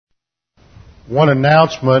One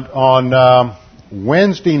announcement on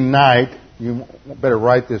Wednesday night. You better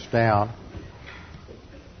write this down.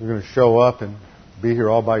 You're going to show up and be here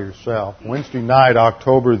all by yourself. Wednesday night,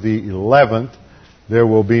 October the 11th, there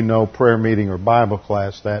will be no prayer meeting or Bible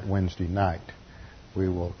class that Wednesday night. We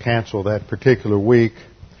will cancel that particular week.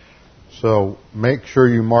 So make sure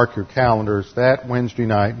you mark your calendars. That Wednesday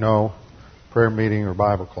night, no prayer meeting or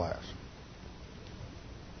Bible class.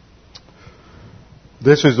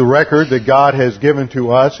 This is the record that God has given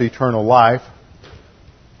to us, eternal life.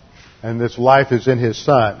 And this life is in His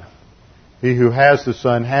Son. He who has the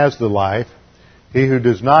Son has the life. He who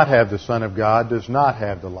does not have the Son of God does not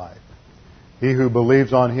have the life. He who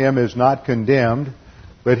believes on Him is not condemned,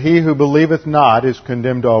 but he who believeth not is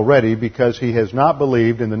condemned already, because he has not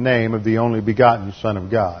believed in the name of the only begotten Son of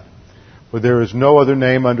God. For there is no other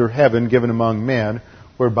name under heaven given among men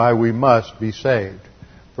whereby we must be saved.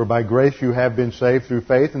 For by grace you have been saved through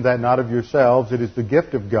faith, and that not of yourselves. It is the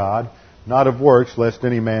gift of God, not of works, lest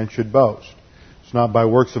any man should boast. It's not by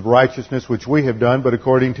works of righteousness which we have done, but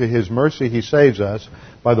according to His mercy He saves us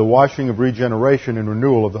by the washing of regeneration and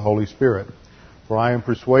renewal of the Holy Spirit. For I am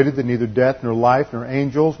persuaded that neither death, nor life, nor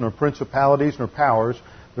angels, nor principalities, nor powers,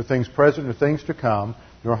 nor things present, nor things to come,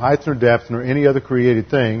 nor height, nor depth, nor any other created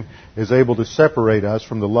thing is able to separate us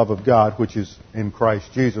from the love of God which is in Christ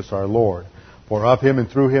Jesus our Lord. For of Him and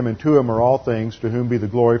through Him and to Him are all things, to whom be the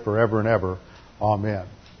glory forever and ever. Amen.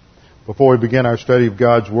 Before we begin our study of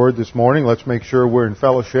God's Word this morning, let's make sure we're in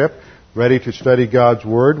fellowship, ready to study God's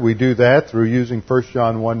Word. We do that through using 1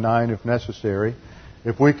 John 1:9 if necessary.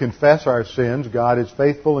 If we confess our sins, God is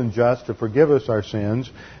faithful and just to forgive us our sins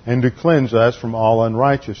and to cleanse us from all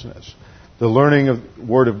unrighteousness. The learning of the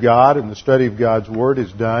Word of God and the study of God's Word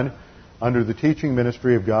is done under the teaching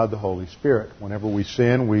ministry of God the Holy Spirit. Whenever we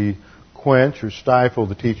sin, we quench or stifle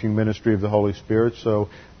the teaching ministry of the Holy Spirit, so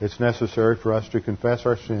it's necessary for us to confess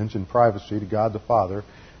our sins in privacy to God the Father,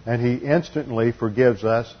 and He instantly forgives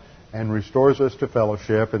us and restores us to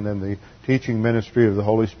fellowship, and then the teaching ministry of the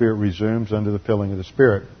Holy Spirit resumes under the filling of the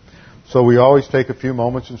Spirit. So we always take a few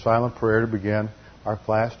moments in silent prayer to begin our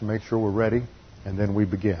class to make sure we're ready, and then we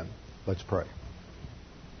begin. Let's pray.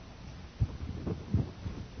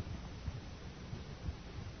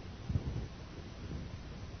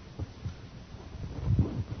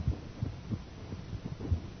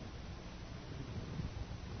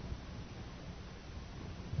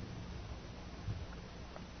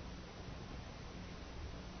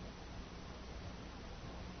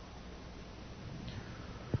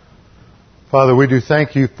 Father, we do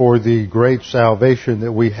thank You for the great salvation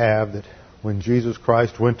that we have, that when Jesus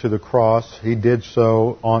Christ went to the cross, He did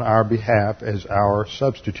so on our behalf as our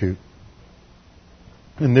substitute.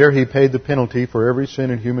 And there He paid the penalty for every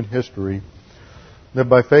sin in human history, that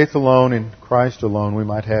by faith alone in Christ alone we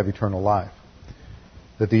might have eternal life.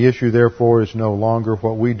 That the issue, therefore, is no longer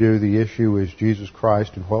what we do. The issue is Jesus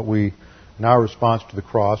Christ and in our response to the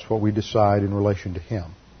cross, what we decide in relation to Him.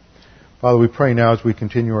 Father, we pray now as we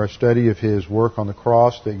continue our study of His work on the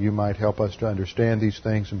cross that You might help us to understand these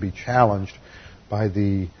things and be challenged by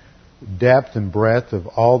the depth and breadth of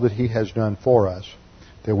all that He has done for us,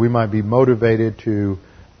 that we might be motivated to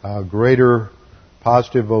greater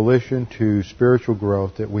positive volition, to spiritual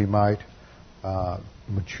growth, that we might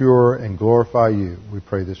mature and glorify You. We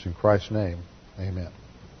pray this in Christ's name. Amen.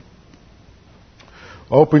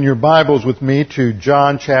 Open your Bibles with me to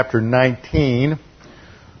John chapter 19.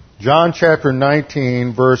 John chapter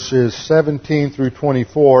 19, verses 17 through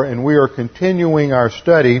 24, and we are continuing our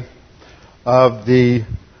study of the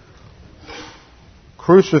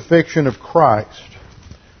crucifixion of Christ.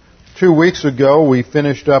 2 weeks ago, we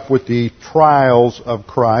finished up with the trials of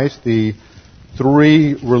Christ, the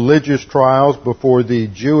 3 religious trials before the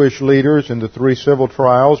Jewish leaders and the 3 civil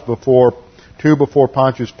trials, 2 before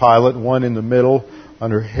Pontius Pilate, 1 in the middle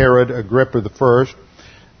under Herod Agrippa I.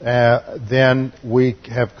 Then we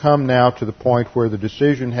have come now to the point where the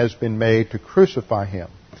decision has been made to crucify Him.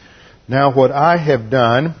 Now what I have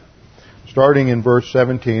done, starting in verse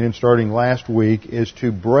 17 and starting last week, is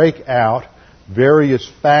to break out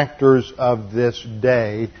various factors of this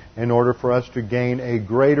day in order for us to gain a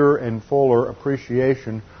greater and fuller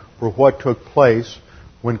appreciation for what took place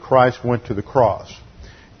when Christ went to the cross.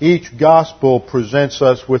 Each gospel presents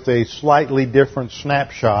us with a slightly different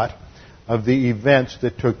snapshot of the events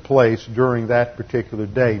that took place during that particular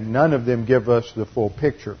day. None of them give us the full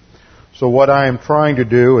picture. So what I am trying to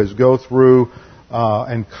do is go through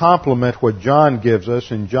and complement what John gives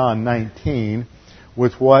us in John 19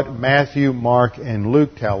 with what Matthew, Mark, and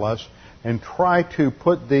Luke tell us, and try to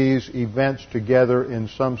put these events together in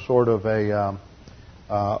some sort of a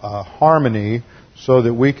harmony so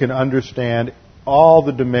that we can understand all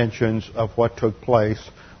the dimensions of what took place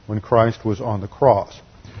when Christ was on the cross.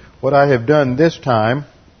 What I have done this time,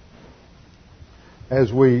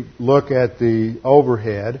 as we look at the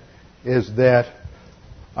overhead, is that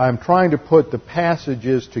I'm trying to put the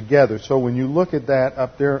passages together. So when you look at that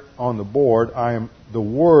up there on the board, the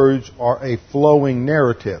words are a flowing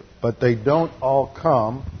narrative, but they don't all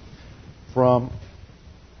come from...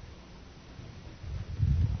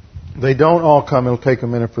 it'll take a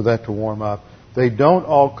minute for that to warm up. They don't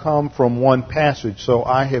all come from one passage. So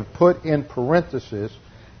I have put in parentheses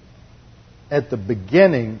at the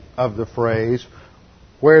beginning of the phrase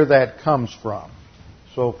where that comes from.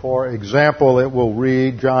 So for example, it will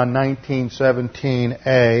read John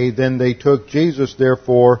 19:17a, then they took Jesus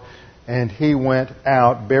therefore, and he went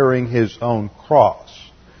out bearing his own cross.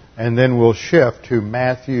 And then we'll shift to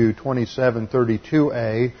Matthew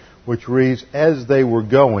 27:32a, which reads, as they were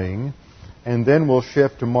going. And then we'll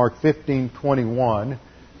shift to Mark 15:21.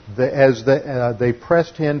 As they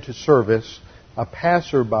pressed in to service, a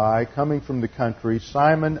passerby coming from the country,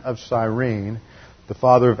 Simon of Cyrene, the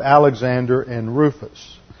father of Alexander and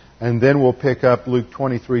Rufus. And then we'll pick up Luke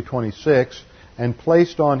 23:26, and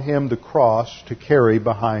placed on him the cross to carry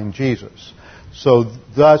behind Jesus. So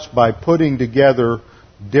thus, by putting together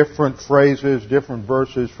different phrases, different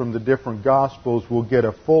verses from the different Gospels, we'll get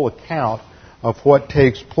a full account of what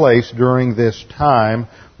takes place during this time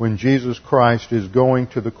when Jesus Christ is going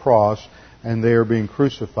to the cross and they are being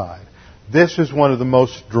crucified. This is one of the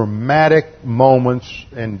most dramatic moments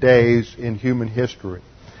and days in human history.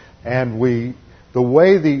 And the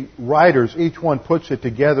way the writers, each one puts it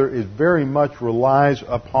together, is very much relies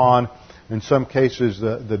upon, in some cases,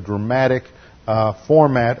 the dramatic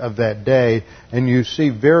format of that day. And you see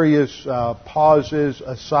various pauses,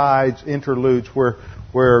 asides, interludes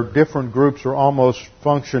where different groups are almost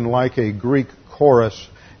function like a Greek chorus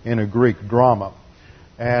in a Greek drama.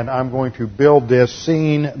 And I'm going to build this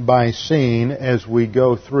scene by scene as we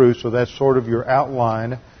go through. So that's sort of your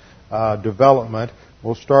outline development.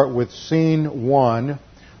 We'll start with scene 1,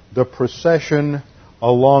 the procession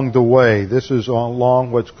along the way. This is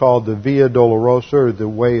along what's called the Via Dolorosa, or the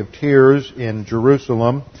Way of Tears in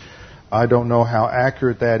Jerusalem. I don't know how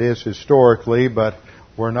accurate that is historically, but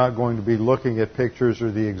we're not going to be looking at pictures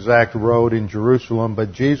or the exact road in Jerusalem,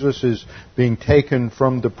 but Jesus is being taken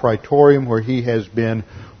from the Praetorium, where he has been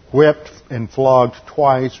whipped and flogged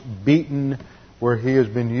twice, beaten, where he has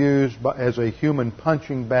been used as a human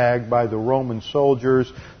punching bag by the Roman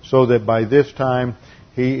soldiers, so that by this time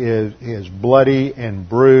he is bloody and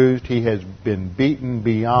bruised. He has been beaten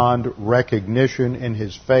beyond recognition in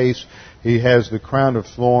his face. He has the crown of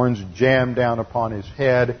thorns jammed down upon his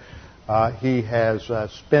head. He has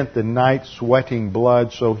spent the night sweating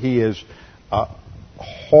blood, so he is a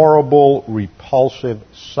horrible, repulsive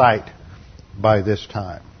sight by this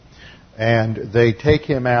time. And they take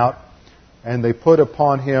him out and they put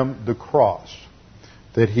upon him the cross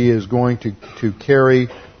that he is going to carry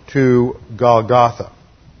to Golgotha.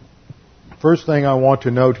 First thing I want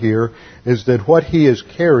to note here is that what he is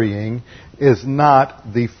carrying is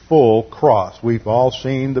not the full cross. We've all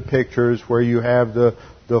seen the pictures where you have the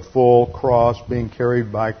full cross being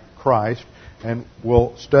carried by Christ, and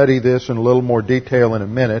we'll study this in a little more detail in a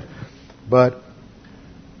minute. But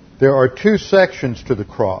there are two sections to the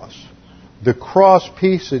cross. The cross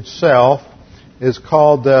piece itself is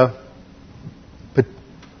called the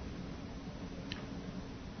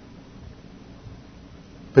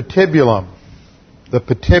patibulum. The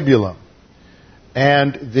patibulum.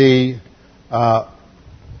 And the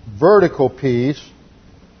vertical piece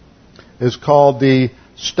is called the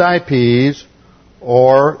stipes,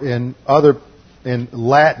 or in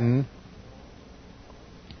Latin,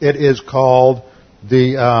 it is called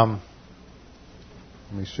the,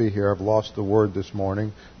 let me see here, I've lost the word this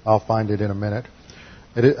morning. I'll find it in a minute.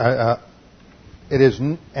 And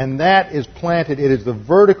that is planted, it is the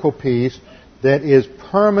vertical piece that is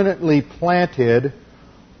permanently planted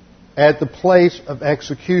at the place of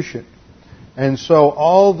execution. And so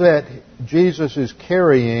all that Jesus is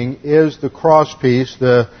carrying is the crosspiece,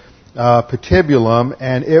 the patibulum,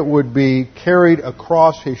 and it would be carried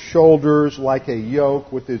across his shoulders like a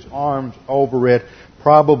yoke with his arms over it,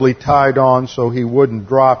 probably tied on so he wouldn't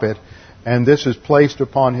drop it. And this is placed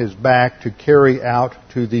upon his back to carry out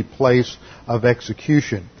to the place of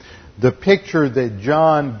execution. The picture that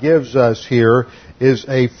John gives us here is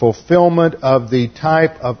a fulfillment of the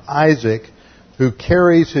type of Isaac who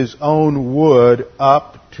carries his own wood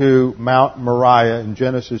up to Mount Moriah in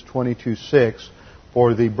Genesis 22:6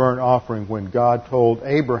 for the burnt offering, when God told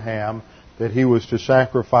Abraham that he was to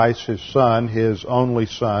sacrifice his son, his only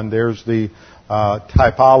son. There's the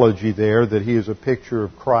typology there, that he is a picture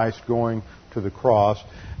of Christ going to the cross.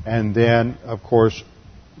 And then, of course,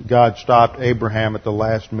 God stopped Abraham at the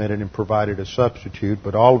last minute and provided a substitute.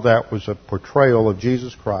 But all of that was a portrayal of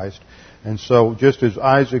Jesus Christ. And so just as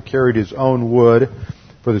Isaac carried his own wood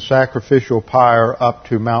for the sacrificial pyre up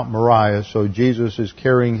to Mount Moriah, so Jesus is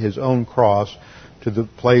carrying his own cross to the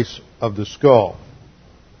place of the skull.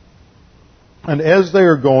 And as they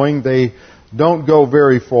are going, they don't go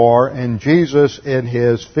very far, and Jesus, in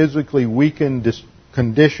his physically weakened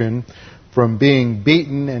condition from being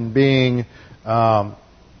beaten and being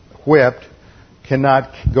whipped,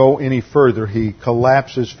 cannot go any further. He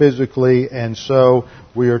collapses physically, and so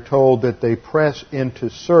we are told that they press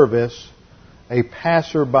into service a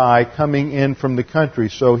passerby coming in from the country.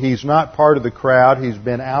 So he's not part of the crowd. He's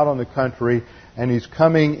been out on the country, and he's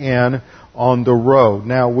coming in on the road.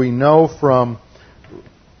 Now, we know from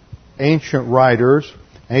ancient writers,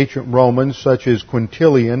 ancient Romans, such as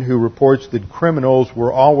Quintilian, who reports that criminals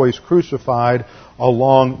were always crucified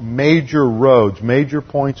along major roads, major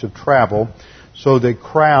points of travel, so that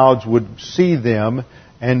crowds would see them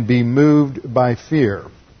and be moved by fear.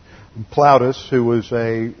 Plautus, who was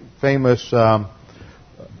a famous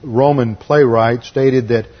Roman playwright, stated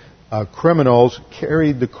that criminals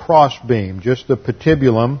carried the crossbeam, just the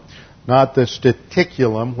patibulum, not the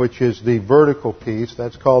staticulum, which is the vertical piece.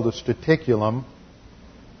 That's called the staticulum.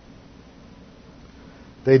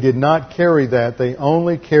 They did not carry that. They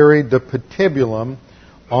only carried the patibulum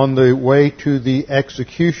on the way to the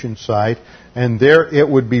execution site, and there it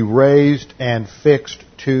would be raised and fixed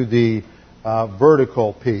to the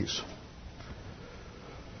vertical piece.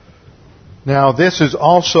 Now, this is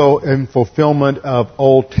also in fulfillment of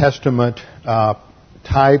Old Testament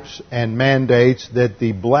types and mandates that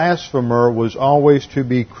the blasphemer was always to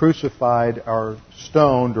be crucified or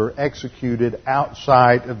stoned or executed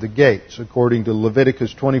outside of the gates, according to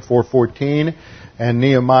Leviticus 24:14 and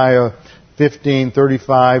Nehemiah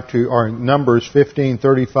 15:35 or Numbers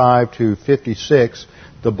 15:35 to 56.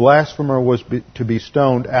 The blasphemer was to be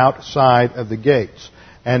stoned outside of the gates.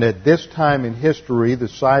 And at this time in history, the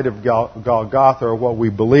site of Golgotha, or what we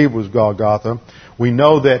believe was Golgotha, we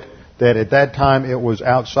know that at that time it was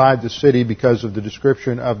outside the city because of the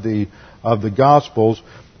description of the Gospels.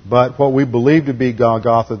 But what we believe to be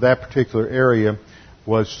Golgotha, that particular area,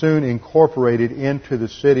 was soon incorporated into the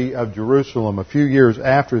city of Jerusalem. A few years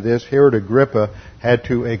after this, Herod Agrippa had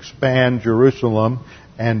to expand Jerusalem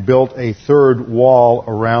and built a third wall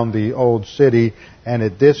around the old city. And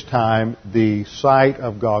at this time, the site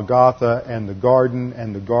of Golgotha and the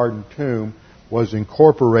garden tomb was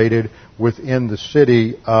incorporated within the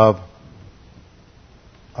city of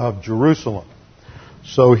Jerusalem.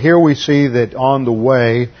 So here we see that on the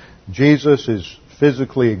way, Jesus is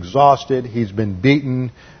physically exhausted. He's been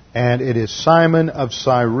beaten. And it is Simon of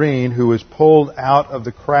Cyrene who is pulled out of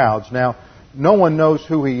the crowds. Now, no one knows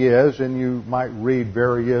who he is, and you might read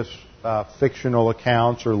various fictional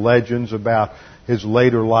accounts or legends about his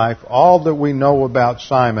later life. All that we know about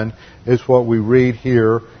Simon is what we read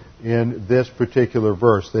here in this particular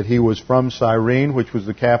verse, that he was from Cyrene, which was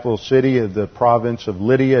the capital city of the province of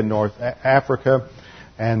Lydia in North Africa,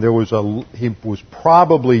 and he was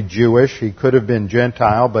probably Jewish. He could have been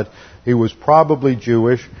Gentile, but he was probably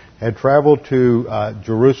Jewish, had traveled to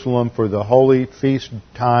Jerusalem for the holy feast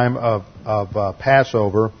time of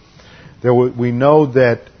Passover. We know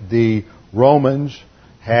that the Romans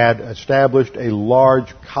had established a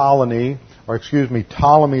large colony,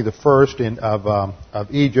 Ptolemy I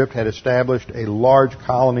of Egypt had established a large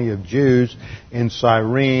colony of Jews in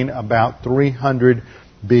Cyrene about 300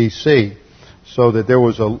 BC, so that there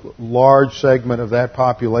was a large segment of that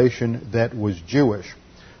population that was Jewish.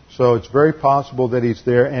 So it's very possible that he's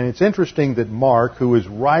there, and it's interesting that Mark, who is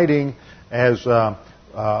writing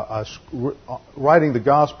writing the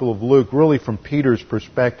Gospel of Luke really from Peter's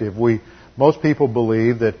perspective. Most people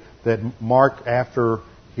believe that Mark, after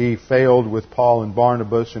he failed with Paul and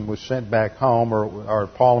Barnabas and was sent back home, or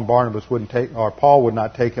Paul and Barnabas Paul would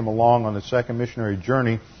not take him along on the second missionary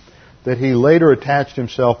journey, that he later attached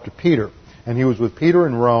himself to Peter. And he was with Peter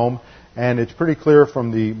in Rome, and it's pretty clear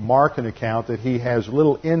from the Markan account that he has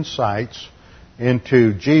little insights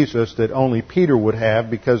into Jesus that only Peter would have,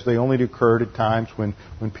 because they only occurred at times when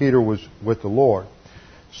Peter was with the Lord.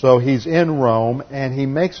 So he's in Rome, and he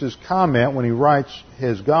makes his comment when he writes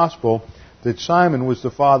his gospel that Simon was the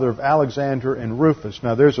father of Alexander and Rufus.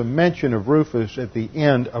 Now there's a mention of Rufus at the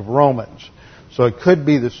end of Romans, so it could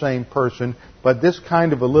be the same person, but this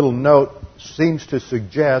kind of a little note seems to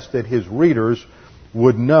suggest that his readers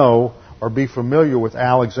would know or be familiar with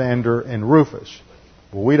Alexander and Rufus.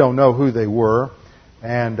 Well, we don't know who they were.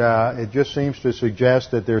 And it just seems to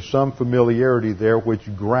suggest that there's some familiarity there which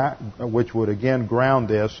would again ground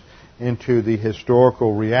this into the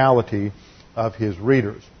historical reality of his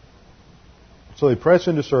readers. So they press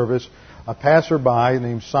into service a passerby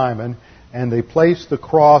named Simon, and they place the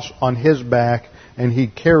cross on his back, and he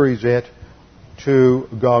carries it to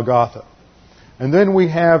Golgotha. And then we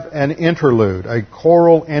have an interlude, a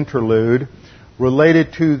choral interlude,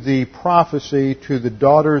 related to the prophecy to the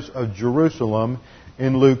daughters of Jerusalem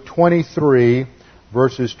in Luke 23,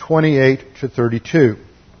 verses 28 to 32.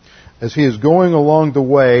 As he is going along the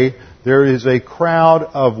way, there is a crowd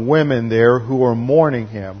of women there who are mourning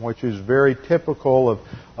him, which is very typical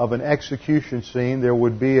of an execution scene. There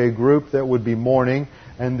would be a group that would be mourning,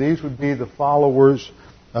 and these would be the followers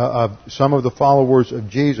of some of the followers of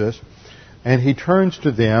Jesus. And he turns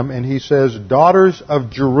to them and he says, "Daughters of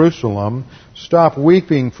Jerusalem, stop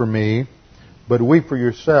weeping for me, but weep for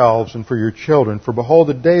yourselves and for your children. For behold,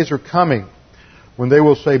 the days are coming when they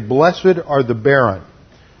will say, Blessed are the barren,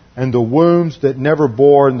 and the wombs that never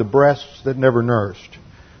bore, and the breasts that never nursed.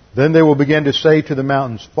 Then they will begin to say to the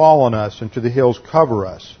mountains, Fall on us, and to the hills, Cover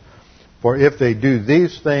us. For if they do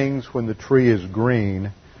these things when the tree is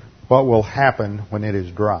green, what will happen when it is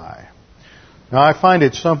dry?" Now I find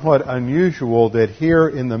it somewhat unusual that here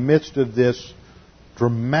in the midst of this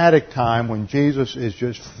dramatic time when Jesus is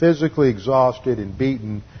just physically exhausted and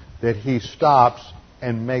beaten, that he stops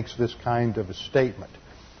and makes this kind of a statement.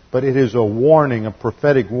 But it is a warning, a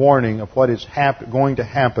prophetic warning of what is going to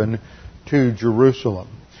happen to Jerusalem.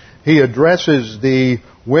 He addresses the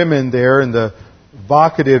women there in the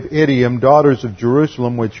vocative idiom, daughters of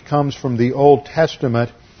Jerusalem, which comes from the Old Testament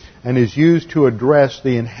and is used to address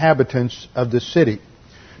the inhabitants of the city.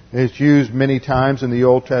 It's used many times in the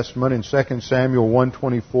Old Testament. In 2 Samuel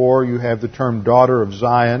 1:24, you have the term daughter of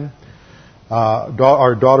Zion,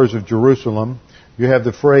 or daughters of Jerusalem. You have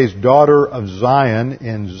the phrase daughter of Zion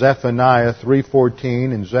in Zephaniah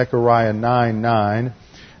 3:14 and Zechariah 9:9.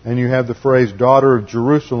 And you have the phrase daughter of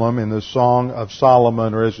Jerusalem in the Song of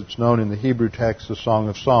Solomon, or as it's known in the Hebrew text, the Song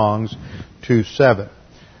of Songs 2:7.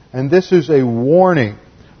 And this is a warning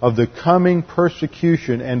of the coming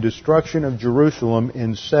persecution and destruction of Jerusalem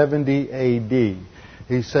in 70 A.D.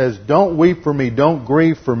 He says, don't weep for me, don't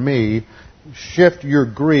grieve for me, shift your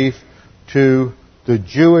grief to the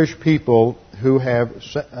Jewish people who have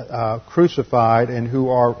crucified and who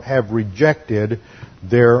have rejected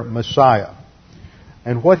their Messiah.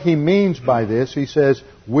 And what he means by this, he says,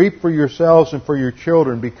 weep for yourselves and for your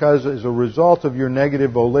children, because as a result of your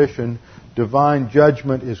negative volition, divine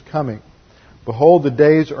judgment is coming. Behold, the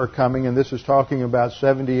days are coming, and this is talking about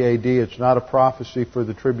 70 A.D. It's not a prophecy for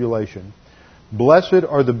the tribulation. Blessed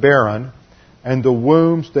are the barren, and the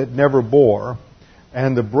wombs that never bore,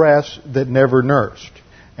 and the breasts that never nursed.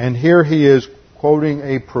 And here he is quoting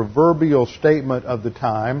a proverbial statement of the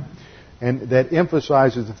time, and that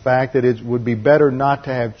emphasizes the fact that it would be better not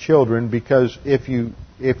to have children, because if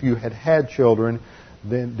you had children,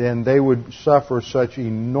 then they would suffer such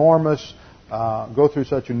enormous go through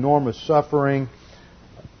such enormous suffering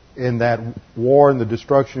in that war and the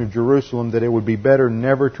destruction of Jerusalem that it would be better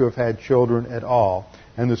never to have had children at all.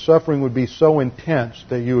 And the suffering would be so intense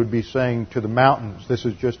that you would be saying to the mountains, this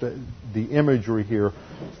is just the imagery here,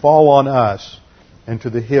 fall on us, and to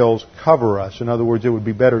the hills, cover us. In other words, it would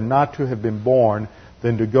be better not to have been born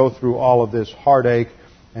than to go through all of this heartache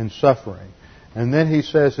and suffering. And then he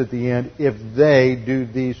says at the end, if they do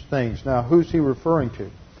these things. Now, who's he referring to?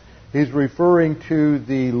 He's referring to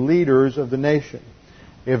the leaders of the nation.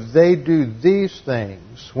 If they do these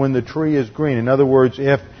things when the tree is green, in other words,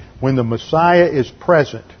 when the Messiah is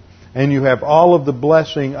present and you have all of the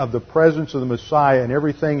blessing of the presence of the Messiah and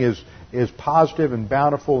everything is positive and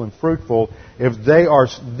bountiful and fruitful, if they are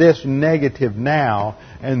this negative now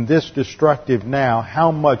and this destructive now,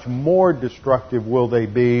 how much more destructive will they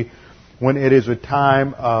be when it is a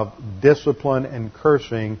time of discipline and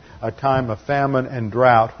cursing, a time of famine and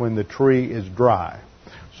drought, when the tree is dry.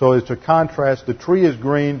 So it's a contrast. The tree is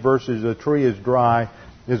green versus the tree is dry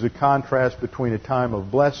is a contrast between a time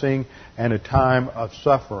of blessing and a time of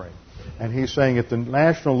suffering. And he's saying if the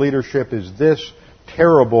national leadership is this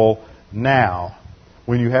terrible now,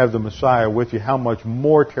 when you have the Messiah with you, how much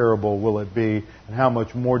more terrible will it be, and how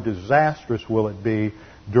much more disastrous will it be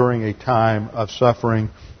during a time of suffering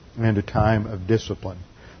and a time of discipline.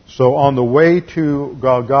 So on the way to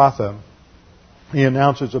Golgotha, he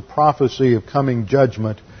announces a prophecy of coming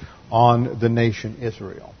judgment on the nation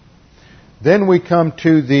Israel. Then we come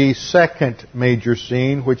to the second major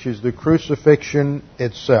scene, which is the crucifixion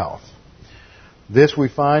itself. This we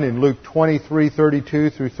find in Luke 23:32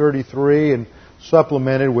 through 33, and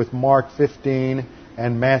supplemented with Mark 15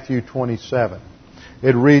 and Matthew 27.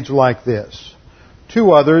 It reads like this.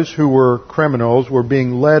 2 others who were criminals were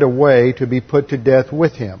being led away to be put to death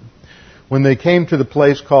with him. When they came to the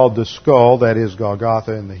place called the Skull, that is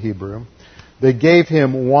Golgotha in the Hebrew, they gave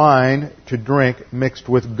him wine to drink mixed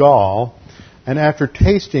with gall, and after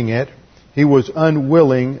tasting it, he was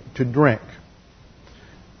unwilling to drink.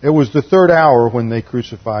 It was the 3rd hour when they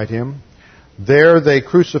crucified him. There they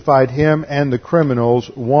crucified him and the criminals,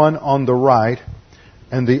 one on the right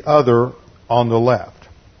and the other on the left.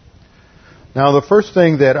 Now, the first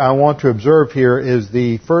thing that I want to observe here is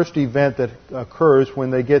the first event that occurs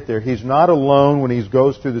when they get there. He's not alone when he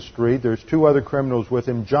goes through the street. There's 2 other criminals with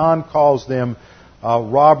him. John calls them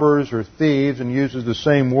robbers or thieves and uses the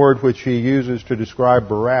same word which he uses to describe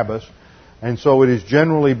Barabbas. And so it is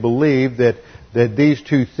generally believed that these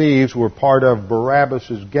 2 thieves were part of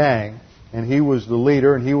Barabbas' gang, and he was the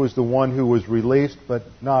leader, and he was the one who was released, but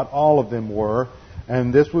not all of them were.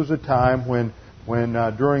 And this was a time when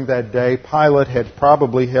during that day, Pilate had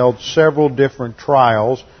probably held several different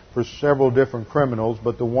trials for several different criminals,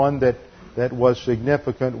 but the one that was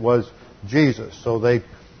significant was Jesus. So they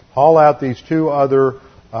haul out these 2 other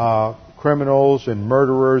criminals and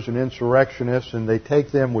murderers and insurrectionists, and they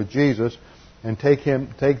take them with Jesus and take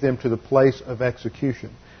them to the place of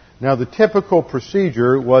execution. Now, the typical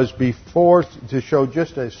procedure was before, to show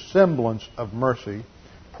just a semblance of mercy,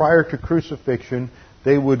 prior to crucifixion,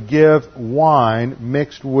 they would give wine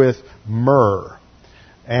mixed with myrrh.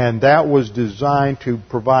 And that was designed to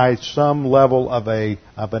provide some level of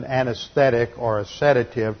an anesthetic or a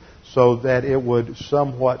sedative so that it would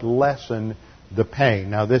somewhat lessen the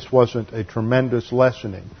pain. Now, this wasn't a tremendous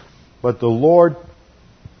lessening, but the Lord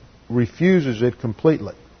refuses it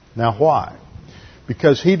completely. Now, why?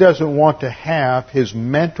 Because He doesn't want to have His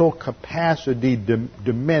mental capacity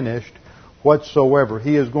diminished whatsoever.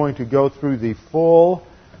 He is going to go through the full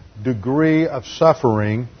degree of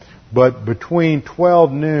suffering, but between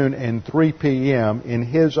 12 noon and 3 p.m. in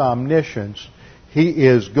His omniscience, He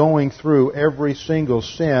is going through every single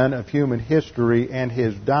sin of human history and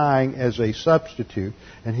His dying as a substitute.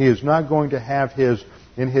 And He is not going to have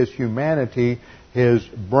in His humanity, His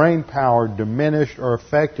brain power diminished or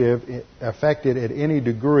affected at any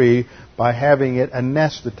degree by having it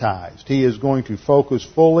anesthetized. He is going to focus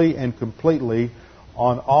fully and completely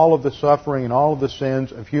on all of the suffering and all of the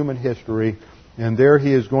sins of human history, and there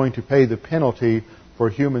He is going to pay the penalty for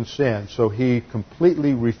human sin. So He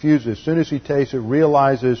completely refuses. As soon as He tastes it,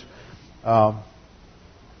 realizes that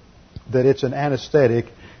it's an anesthetic,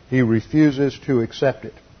 He refuses to accept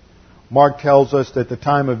it. Mark tells us that the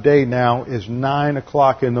time of day now is 9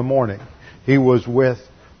 o'clock in the morning. He was with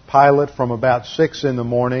Pilate from about 6 in the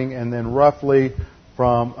morning, and then roughly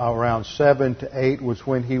from around 7 to 8 was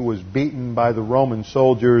when he was beaten by the Roman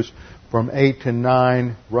soldiers. From 8 to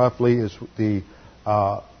 9 roughly is the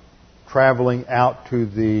traveling out to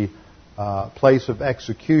the place of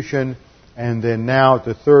execution, and then now at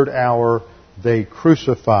the 3rd hour they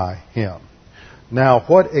crucify Him. Now,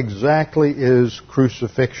 what exactly is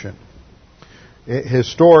crucifixion?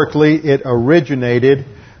 Historically, it originated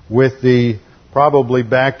with goes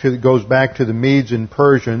back to the Medes and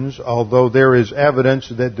Persians, although there is evidence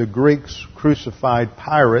that the Greeks crucified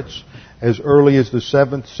pirates as early as the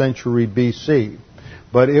 7th century BC.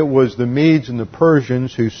 But it was the Medes and the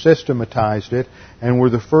Persians who systematized it and were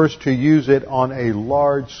the first to use it on a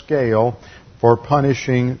large scale for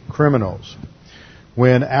punishing criminals.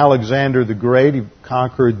 When Alexander the Great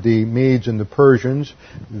conquered the Medes and the Persians,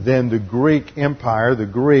 then the Greek Empire, the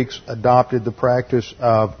Greeks, adopted the practice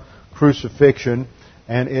of crucifixion,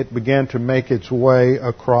 and it began to make its way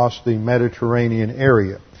across the Mediterranean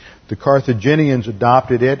area. The Carthaginians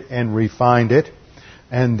adopted it and refined it,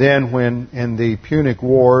 and then when in the Punic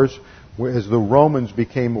Wars, as the Romans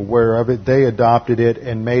became aware of it, they adopted it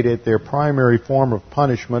and made it their primary form of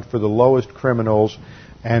punishment for the lowest criminals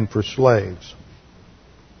and for slaves.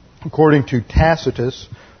 According to Tacitus,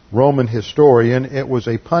 Roman historian, it was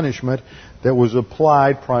a punishment that was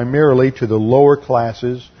applied primarily to the lower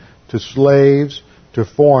classes, to slaves, to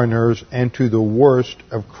foreigners, and to the worst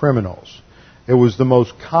of criminals. It was the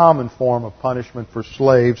most common form of punishment for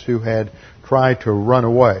slaves who had tried to run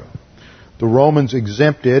away. The Romans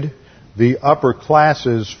exempted the upper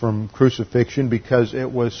classes from crucifixion because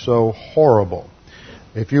it was so horrible.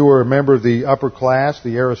 If you were a member of the upper class,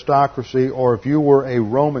 the aristocracy, or if you were a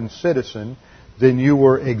Roman citizen, then you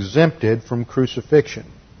were exempted from crucifixion.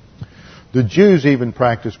 The Jews even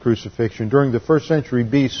practiced crucifixion. During the 1st century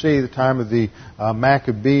BC, the time of the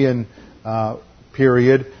Maccabean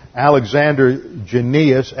period, Alexander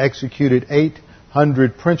Jannaeus executed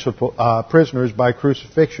 800 prisoners by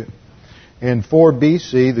crucifixion. In 4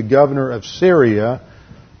 BC, the governor of Syria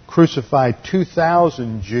crucified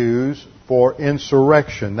 2,000 Jews for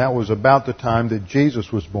insurrection. That was about the time that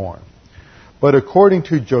Jesus was born. But according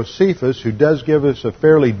to Josephus, who does give us a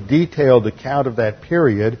fairly detailed account of that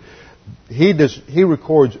period, he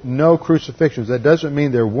records no crucifixions. That doesn't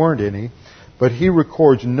mean there weren't any, but he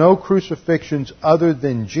records no crucifixions other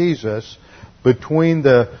than Jesus between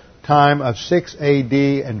the time of 6 AD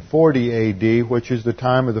and 40 AD, which is the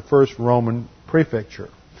time of the first Roman prefecture.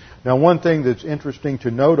 Now, one thing that's interesting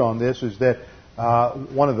to note on this is that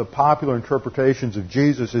one of the popular interpretations of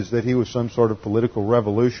Jesus is that he was some sort of political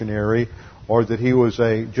revolutionary, or that he was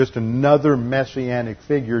just another messianic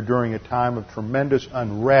figure during a time of tremendous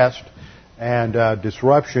unrest and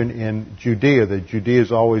disruption in Judea. That Judea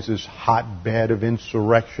is always this hotbed of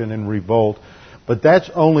insurrection and revolt. But that's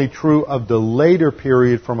only true of the later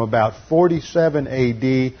period from about 47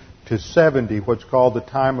 AD to 70, what's called the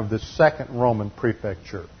time of the Second Roman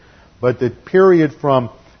Prefecture. But the period from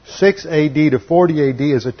 6 AD to 40 AD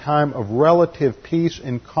is a time of relative peace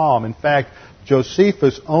and calm. In fact,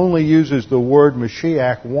 Josephus only uses the word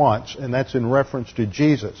Mashiach once, and that's in reference to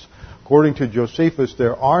Jesus. According to Josephus,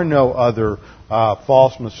 there are no other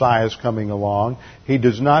false messiahs coming along. He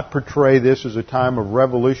does not portray this as a time of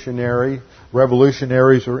revolutionaries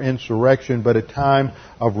or insurrection, but a time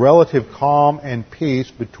of relative calm and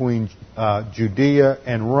peace between Judea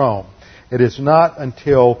and Rome. It is not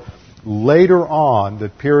until later on, the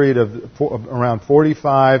period of around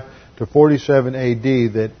 45 to 47 AD,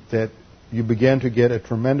 that you begin to get a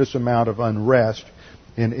tremendous amount of unrest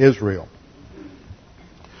in Israel.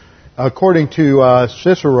 According to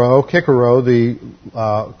Cicero, the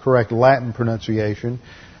correct Latin pronunciation,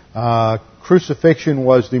 crucifixion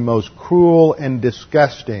was the most cruel and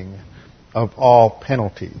disgusting of all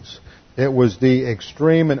penalties. It was the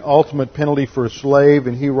extreme and ultimate penalty for a slave,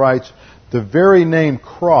 and he writes, the very name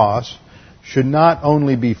cross should not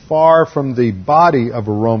only be far from the body of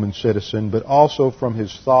a Roman citizen, but also from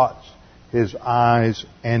his thoughts, his eyes,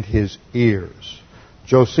 and his ears.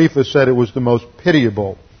 Josephus said it was the most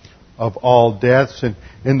pitiable of all deaths. And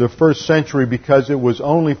in the first century, because it was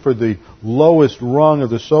only for the lowest rung of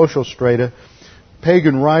the social strata,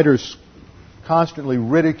 pagan writers constantly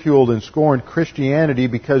ridiculed and scorned Christianity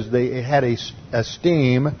because they had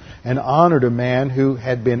esteem and honored a man who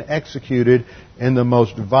had been executed in the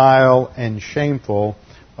most vile and shameful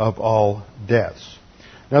of all deaths.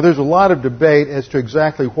 Now, there's a lot of debate as to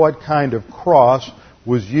exactly what kind of cross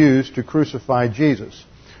was used to crucify Jesus.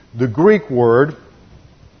 The Greek word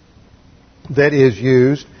that is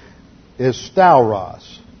used is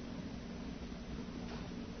stauros.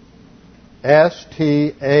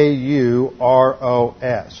 S-T-A-U-R-O-S.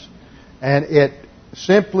 And it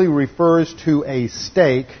simply refers to a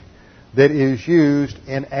stake that is used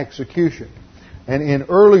in execution. And in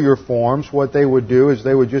earlier forms, what they would do is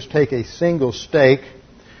they would just take a single stake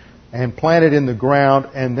and plant it in the ground,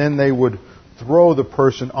 and then they would throw the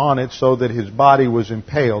person on it so that his body was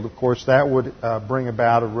impaled. Of course, that would bring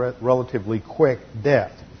about a relatively quick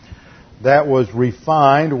death. That was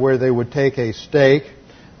refined, where they would take a stake,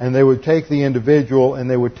 and they would take the individual and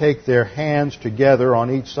they would take their hands together on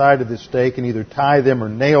each side of the stake and either tie them or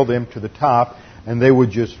nail them to the top, and they would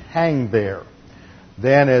just hang there.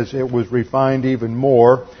 Then, as it was refined even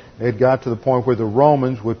more, it got to the point where the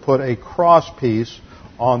Romans would put a cross piece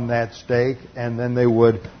on that stake, and then they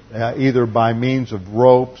would either by means of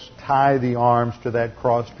ropes tie the arms to that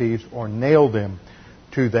cross piece or nail them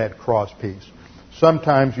to that cross piece.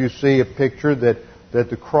 Sometimes you see a picture that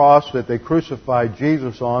the cross that they crucified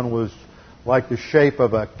Jesus on was like the shape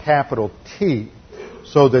of a capital T,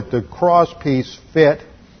 so that the cross piece fit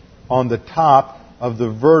on the top of the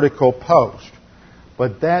vertical post.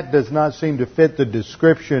 But that does not seem to fit the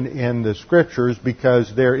description in the Scriptures,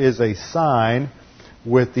 because there is a sign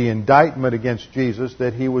with the indictment against Jesus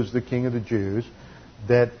that he was the King of the Jews.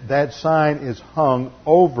 That sign is hung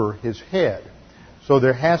over his head. So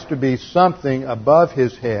there has to be something above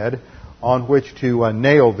his head on which to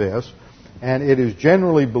nail this. And it is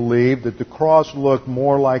generally believed that the cross looked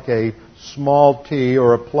more like a small T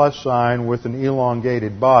or a plus sign with an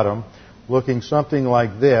elongated bottom, looking something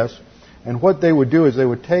like this. And what they would do is they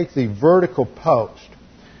would take the vertical post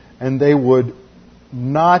and they would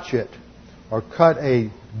notch it or cut a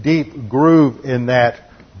deep groove in that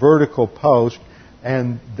vertical post,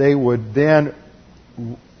 and they would then,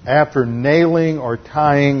 after nailing or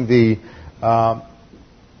tying the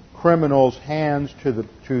criminal's hands to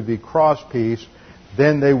the cross piece,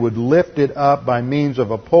 then they would lift it up by means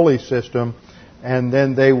of a pulley system, and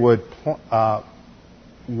then they would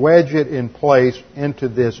wedge it in place into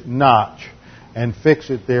this notch. and fix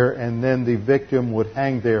it there, and then the victim would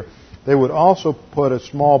hang there. They would also put a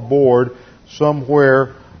small board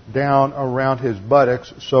somewhere down around his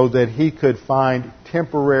buttocks so that he could find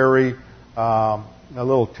a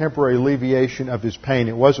little temporary alleviation of his pain.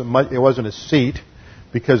 It wasn't a seat,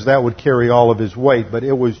 because that would carry all of his weight, but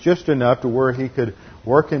it was just enough to where he could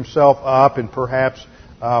work himself up and perhaps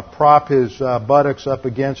prop his buttocks up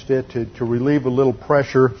against it to relieve a little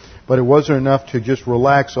pressure, but it wasn't enough to just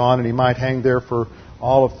relax on, and he might hang there for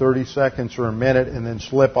all of 30 seconds or a minute and then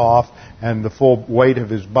slip off, and the full weight of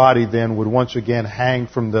his body then would once again hang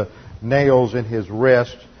from the nails in his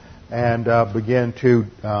wrist and begin to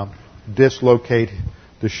dislocate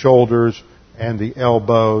the shoulders and the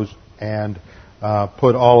elbows and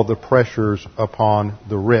put all of the pressures upon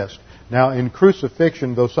the wrist. Now, in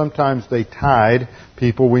crucifixion, though sometimes they tied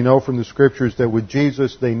people, we know from the Scriptures that with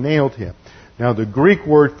Jesus they nailed him. Now, the Greek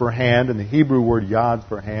word for hand and the Hebrew word yad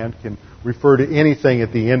for hand can refer to anything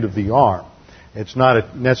at the end of the arm. It's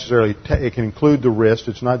not necessarily, it can include the wrist.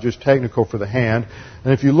 It's not just technical for the hand.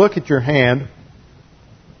 And if you look at your hand,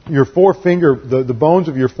 your the bones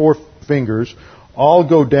of your four fingers all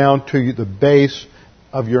go down to the base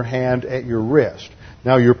of your hand at your wrist.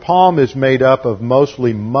 Now, your palm is made up of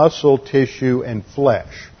mostly muscle tissue and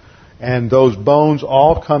flesh. And those bones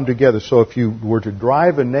all come together. So if you were to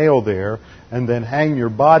drive a nail there and then hang your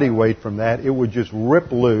body weight from that, it would just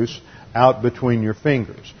rip loose out between your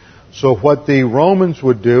fingers. So what the Romans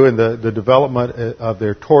would do in the development of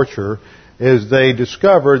their torture is they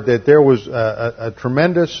discovered that there was a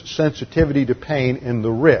tremendous sensitivity to pain in the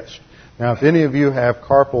wrist. Now, if any of you have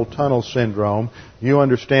carpal tunnel syndrome, you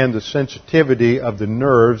understand the sensitivity of the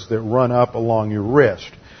nerves that run up along your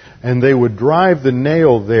wrist. And they would drive the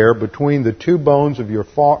nail there between the two bones of your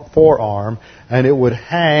forearm, and it would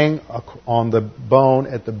hang on the bone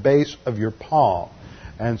at the base of your palm.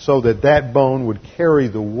 And so that bone would carry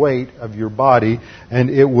the weight of your body,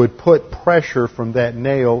 and it would put pressure from that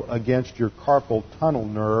nail against your carpal tunnel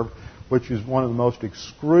nerve, which is one of the most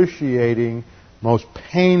excruciating, most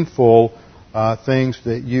painful things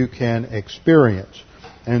that you can experience.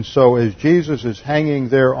 And so as Jesus is hanging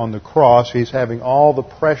there on the cross, he's having all the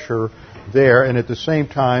pressure there, and at the same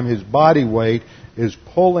time his body weight is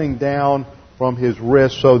pulling down from his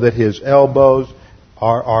wrist so that his elbows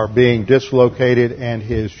are being dislocated and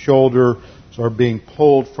his shoulders are being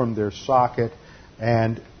pulled from their socket.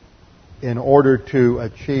 And in order to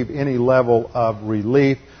achieve any level of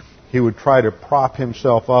relief, he would try to prop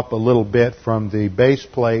himself up a little bit from the base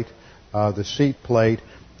plate, the seat plate,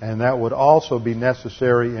 and that would also be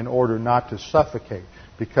necessary in order not to suffocate.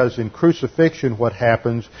 Because in crucifixion what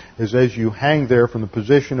happens is as you hang there from the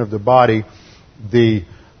position of the body,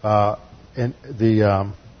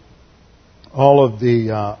 all of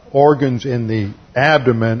the organs in the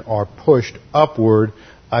abdomen are pushed upward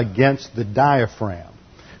against the diaphragm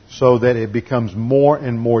so that it becomes more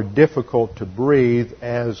and more difficult to breathe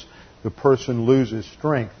as the person loses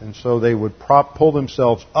strength. And so they would pull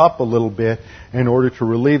themselves up a little bit in order to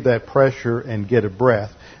relieve that pressure and get a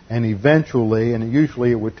breath. And eventually, and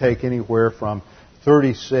usually it would take anywhere from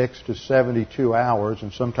 36 to 72 hours,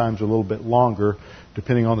 and sometimes a little bit longer,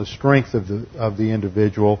 depending on the strength of the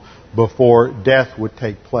individual, before death would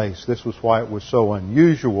take place. This was why it was so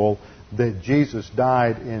unusual that Jesus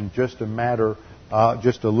died in just a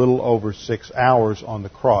little over 6 hours on the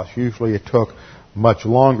cross. Usually it took much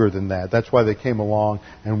longer than that. That's why they came along,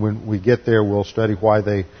 and when we get there, we'll study why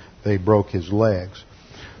they broke his legs.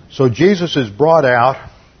 So Jesus is brought out.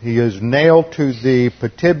 He is nailed to the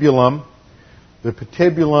patibulum. The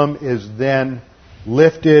patibulum is then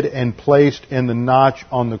lifted and placed in the notch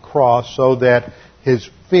on the cross so that his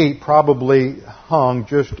feet probably hung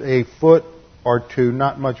just a foot or two,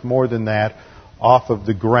 not much more than that, off of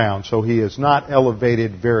the ground. So he is not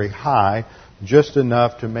elevated very high, just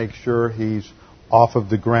enough to make sure he's off of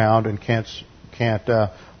the ground and can't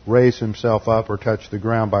raise himself up or touch the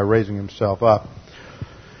ground by raising himself up.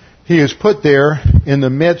 He is put there in the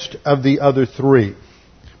midst of the other three.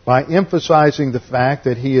 By emphasizing the fact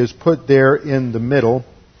that he is put there in the middle,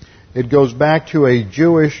 it goes back to a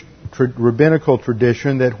Jewish rabbinical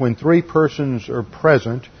tradition that when three persons are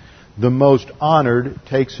present, the most honored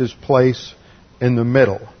takes his place in the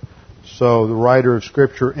middle. So the writer of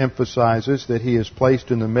Scripture emphasizes that he is placed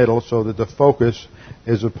in the middle so that the focus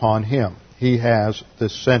is upon him. He has the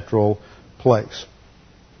central place.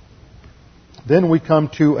 Then we come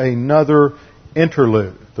to another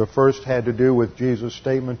interlude. The first had to do with Jesus'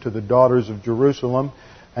 statement to the daughters of Jerusalem,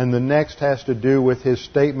 and the next has to do with his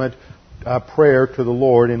statement, prayer to the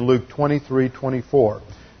Lord in Luke 23:24.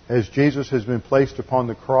 As Jesus has been placed upon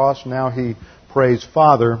the cross, now he prays,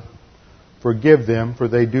 Father, Forgive them, for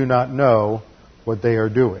they do not know what they are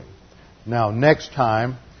doing. Now, next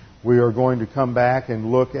time, we are going to come back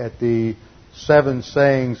and look at the 7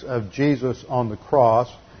 sayings of Jesus on the cross,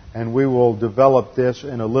 and we will develop this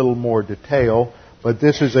in a little more detail. But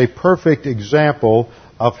this is a perfect example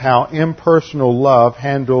of how impersonal love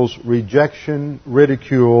handles rejection,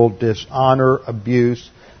 ridicule, dishonor, abuse,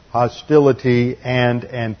 hostility, and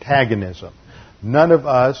antagonism. None of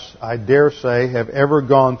us, I dare say, have ever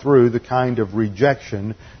gone through the kind of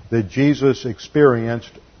rejection that Jesus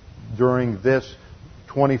experienced during this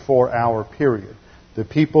 24-hour period. The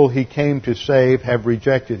people He came to save have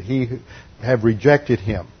rejected Him.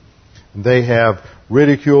 They have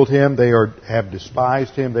ridiculed Him. They have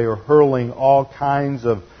despised Him. They are hurling all kinds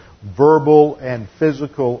of verbal and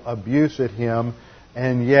physical abuse at Him.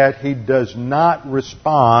 And yet He does not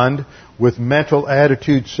respond with mental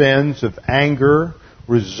attitude sins of anger,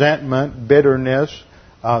 resentment, bitterness,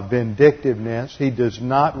 vindictiveness. He does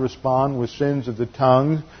not respond with sins of the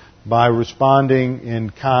tongue by responding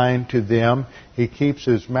in kind to them. He keeps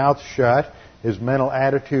His mouth shut. His mental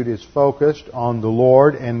attitude is focused on the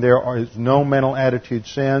Lord, and there is no mental attitude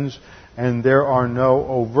sins, and there are no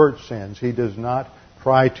overt sins. He does not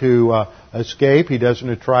try to escape. He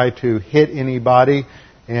doesn't try to hit anybody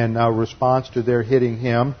in response to their hitting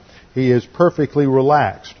him. He is perfectly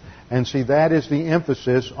relaxed. And see, that is the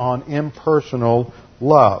emphasis on impersonal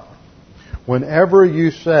love. Whenever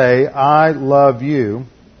you say, I love you,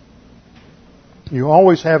 you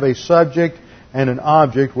always have a subject and an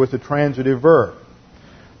object with a transitive verb.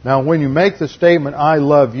 Now, when you make the statement, I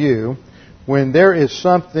love you, when there is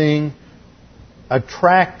something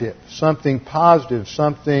attractive, something positive,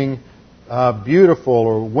 something beautiful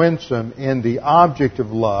or winsome in the object of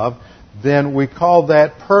love, then we call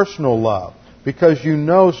that personal love, because you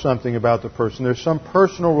know something about the person. There's some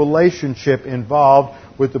personal relationship involved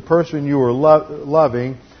with the person you are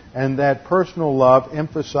loving, and that personal love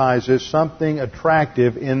emphasizes something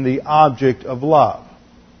attractive in the object of love.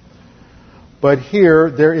 But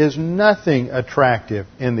here, there is nothing attractive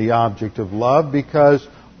in the object of love, because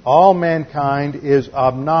all mankind is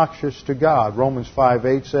obnoxious to God. Romans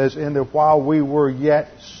 5:8 says, in that while we were yet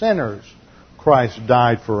sinners, Christ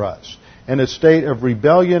died for us. In a state of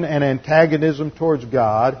rebellion and antagonism towards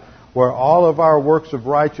God, where all of our works of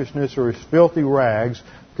righteousness are as filthy rags,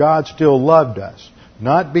 God still loved us.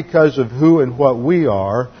 Not because of who and what we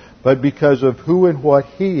are, but because of who and what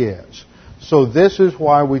He is. So this is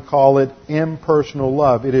why we call it impersonal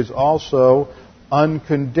love. It is also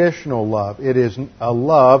unconditional love. It is a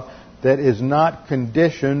love that is not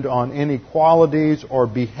conditioned on any qualities or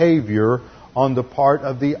behavior on the part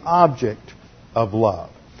of the object of love.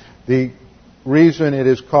 The reason it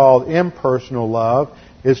is called impersonal love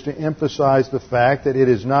is to emphasize the fact that it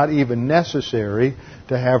is not even necessary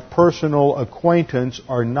to have personal acquaintance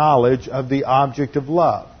or knowledge of the object of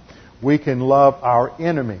love. We can love our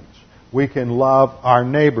enemies. We can love our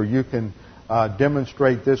neighbor. You can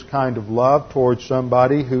demonstrate this kind of love towards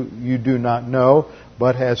somebody who you do not know,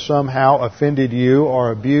 but has somehow offended you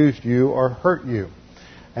or abused you or hurt you.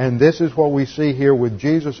 And this is what we see here with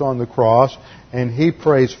Jesus on the cross. And He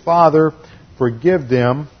prays, Father, forgive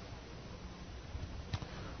them,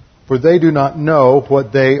 for they do not know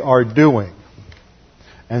what they are doing.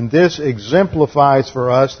 And this exemplifies for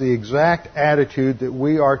us the exact attitude that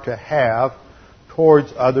we are to have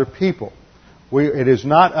towards other people. It is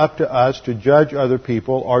not up to us to judge other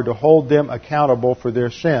people or to hold them accountable for their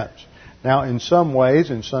sins. Now, in some ways,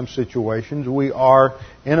 in some situations, we are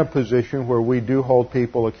in a position where we do hold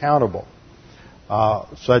people accountable,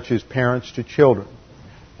 such as parents to children,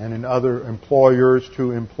 and in other employers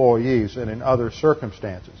to employees, and in other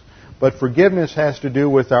circumstances. But forgiveness has to do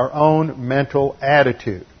with our own mental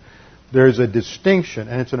attitude. There's a distinction,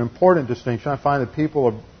 and it's an important distinction. I find that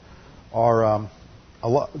people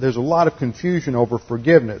there's a lot of confusion over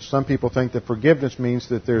forgiveness. Some people think that forgiveness means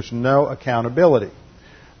that there's no accountability.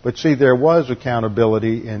 But see, there was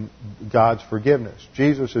accountability in God's forgiveness.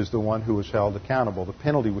 Jesus is the one who was held accountable. The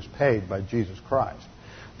penalty was paid by Jesus Christ.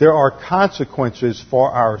 There are consequences for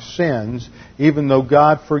our sins, even though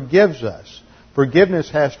God forgives us. Forgiveness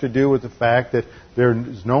has to do with the fact that there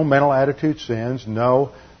is no mental attitude sins,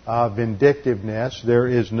 no vindictiveness. There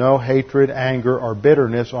is no hatred, anger, or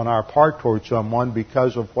bitterness on our part towards someone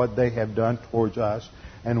because of what they have done towards us.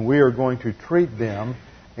 And we are going to treat them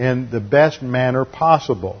in the best manner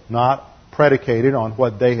possible, not predicated on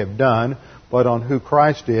what they have done, but on who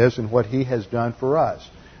Christ is and what He has done for us.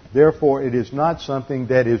 Therefore, it is not something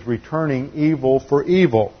that is returning evil for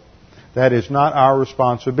evil. That is not our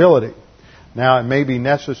responsibility. Now, it may be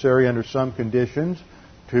necessary under some conditions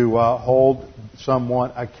to hold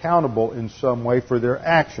someone accountable in some way for their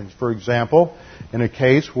actions. For example, in a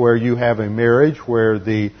case where you have a marriage where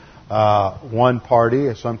the one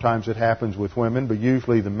party, sometimes it happens with women, but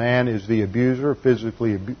usually the man is the abuser,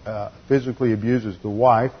 physically abuses the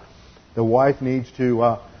wife. The wife needs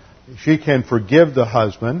to, she can forgive the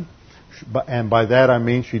husband, and by that I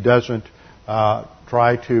mean she doesn't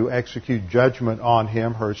try to execute judgment on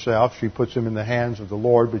him herself. She puts him in the hands of the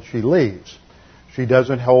Lord, but she leaves. She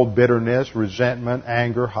doesn't hold bitterness, resentment,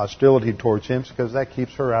 anger, hostility towards him, because that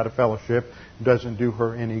keeps her out of fellowship and doesn't do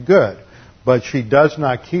her any good. But she does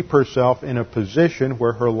not keep herself in a position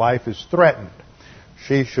where her life is threatened.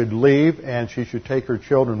 She should leave, and she should take her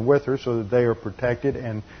children with her so that they are protected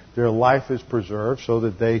and their life is preserved, so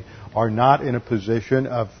that they are not in a position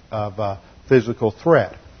of physical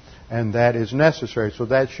threat. And that is necessary. So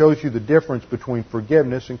that shows you the difference between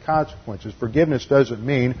forgiveness and consequences. Forgiveness doesn't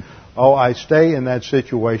mean, I stay in that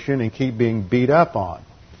situation and keep being beat up on.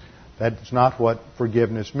 That's not what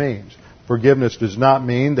forgiveness means. Forgiveness does not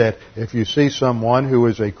mean that if you see someone who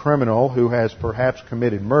is a criminal who has perhaps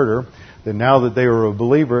committed murder, that now that they are a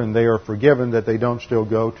believer and they are forgiven, that they don't still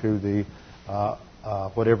go to the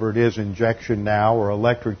whatever it is, injection now or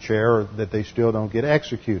electric chair, or that they still don't get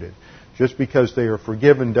executed. Just because they are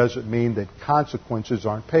forgiven doesn't mean that consequences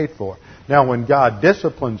aren't paid for. Now, when God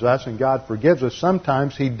disciplines us and God forgives us,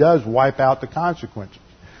 sometimes He does wipe out the consequences.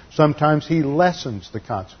 Sometimes He lessens the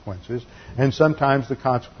consequences, and sometimes the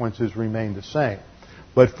consequences remain the same.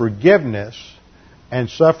 But forgiveness and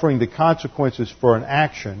suffering the consequences for an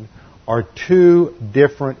action are two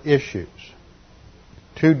different issues.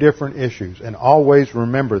 Two different issues. And always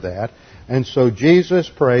remember that. And so Jesus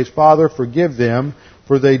prays, Father, forgive them,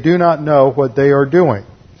 for they do not know what they are doing.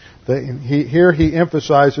 Here he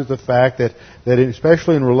emphasizes the fact that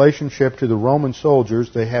especially in relationship to the Roman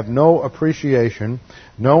soldiers, they have no appreciation,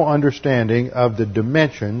 no understanding of the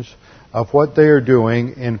dimensions of what they are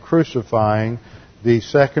doing in crucifying the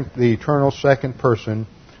eternal second person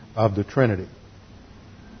of the Trinity.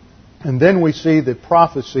 And then we see that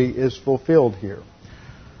prophecy is fulfilled here.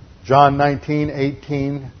 John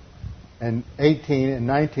 19:18 and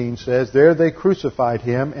 19 says, There they crucified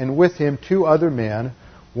him, and with him 2 other men,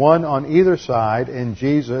 one on either side, and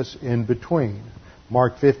Jesus in between.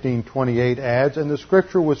 Mark 15:28 adds, And the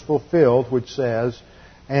scripture was fulfilled, which says,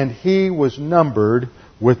 And he was numbered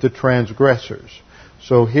with the transgressors.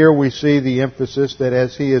 So here we see the emphasis that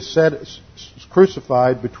as he is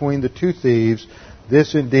crucified between the 2 thieves,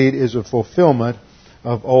 this indeed is a fulfillment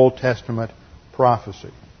of Old Testament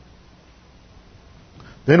prophecy.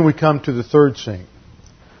 Then we come to the third scene.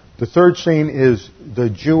 The third scene is the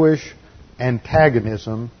Jewish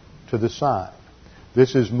antagonism to the sign.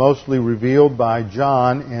 This is mostly revealed by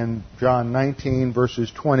John in John 19,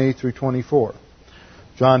 verses 20 through 24.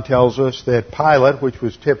 John tells us that Pilate, which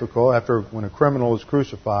was typical when a criminal is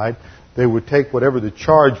crucified, they would take whatever the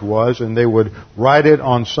charge was and they would write it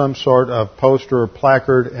on some sort of poster or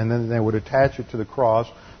placard, and then they would attach it to the cross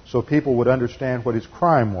so people would understand what his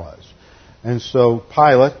crime was. And so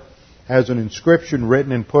Pilate has an inscription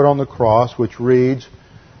written and put on the cross which reads,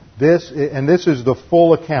 this is the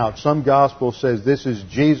full account. Some gospel says this is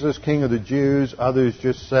Jesus, King of the Jews. Others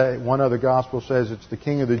just say, one other gospel says it's the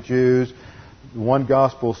King of the Jews. One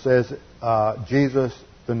gospel says Jesus,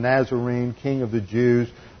 the Nazarene, King of the Jews.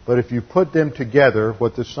 But if you put them together,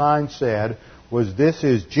 what the sign said was, this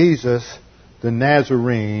is Jesus, the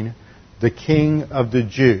Nazarene, the King of the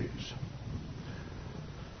Jews.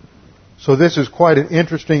 So this is quite an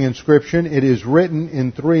interesting inscription. It is written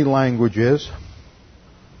in 3 languages.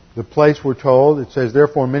 The place, we're told, it says,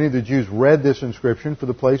 Therefore many of the Jews read this inscription, for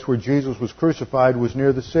the place where Jesus was crucified was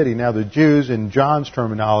near the city. Now the Jews, in John's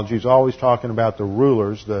terminology, is always talking about the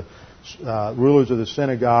rulers of the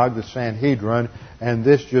synagogue, the Sanhedrin, and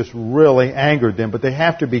this just really angered them. But they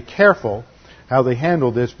have to be careful how they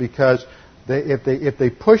handle this, because if they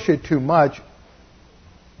push it too much,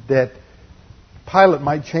 that Pilate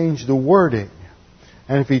might change the wording.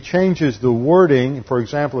 And if he changes the wording, for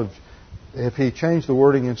example, if he changed the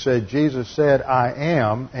wording and said, Jesus said, I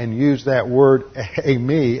am, and used that word,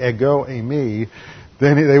 ego eimi,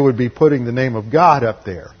 then they would be putting the name of God up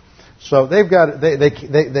there. So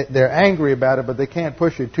they're angry about it, but they can't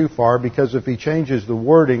push it too far, because if he changes the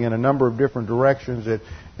wording in a number of different directions, it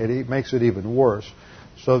makes it even worse.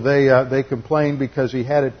 So they complained because he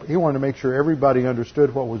wanted to make sure everybody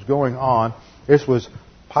understood what was going on. This was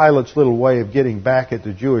Pilate's little way of getting back at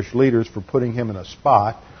the Jewish leaders for putting him in a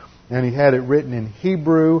spot. And he had it written in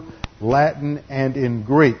Hebrew, Latin, and in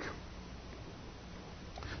Greek.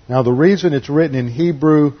 Now the reason it's written in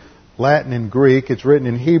Hebrew, Latin and Greek. It's written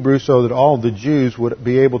in Hebrew so that all the Jews would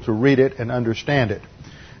be able to read it and understand it.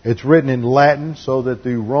 It's written in Latin so that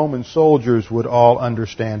the Roman soldiers would all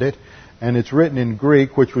understand it. And it's written in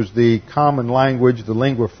Greek, which was the common language, the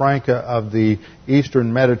lingua franca of the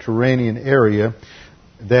Eastern Mediterranean area,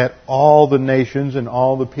 that all the nations and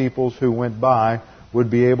all the peoples who went by would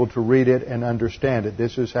be able to read it and understand it.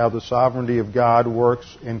 This is how the sovereignty of God works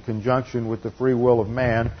in conjunction with the free will of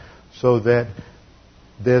man, so that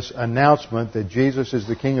this announcement that Jesus is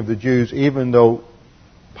the King of the Jews, even though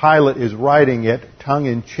Pilate is writing it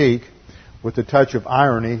tongue-in-cheek with a touch of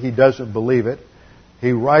irony, he doesn't believe it.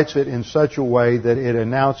 He writes it in such a way that it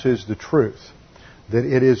announces the truth, that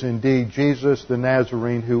it is indeed Jesus the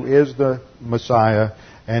Nazarene who is the Messiah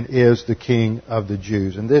and is the King of the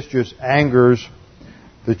Jews. And this just angers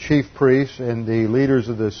the chief priests and the leaders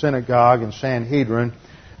of the synagogue and Sanhedrin.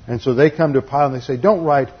 And so they come to Pilate and they say, don't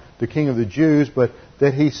write the King of the Jews, but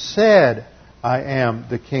that he said, I am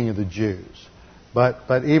the King of the Jews.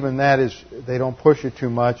 But even that is, they don't push it too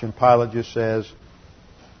much, and Pilate just says,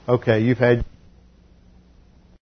 okay, you've had